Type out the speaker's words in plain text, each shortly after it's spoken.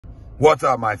What's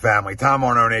up, my family? Tom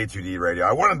Arnone, A2D Radio.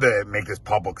 I wanted to make this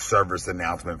public service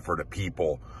announcement for the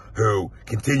people who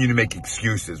continue to make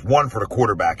excuses, one for the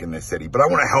quarterback in this city, but I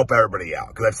want to help everybody out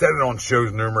because I've said it on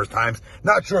shows numerous times.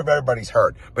 Not sure if everybody's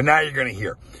heard, but now you're going to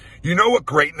hear. You know what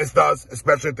greatness does,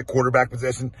 especially at the quarterback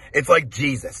position? It's like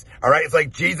Jesus, all right? It's like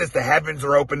Jesus. The heavens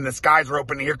are open, the skies are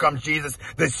open, and here comes Jesus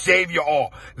to save you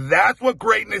all. That's what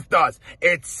greatness does.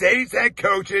 It saves head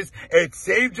coaches. It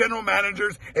saves general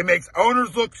managers. It makes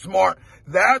owners look smart.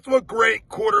 That's what great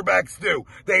quarterbacks do.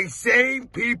 They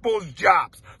save people's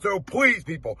jobs. So please,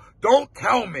 people, don't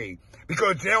tell me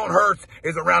because Jalen Hurts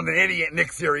is around an idiot Nick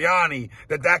Sirianni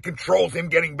that controls him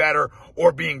getting better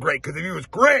or being great. Because if he was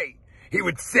great, he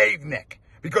would save Nick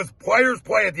because players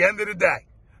play at the end of the day.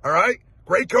 All right?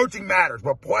 Great coaching matters,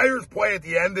 but players play at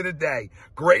the end of the day.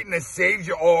 Greatness saves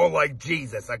you all like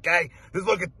Jesus, okay? Just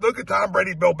look at Tom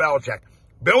Brady, Bill Belichick.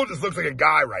 Bill just looks like a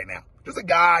guy right now. Just a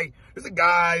guy,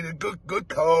 a good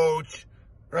coach,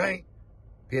 right?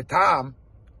 Yeah, Tom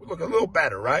would look a little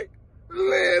better, right? A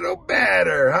little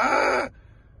better, huh?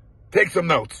 Take some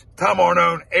notes. Tom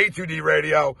Arnone, A2D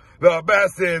Radio, the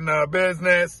best in the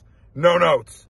business. No notes.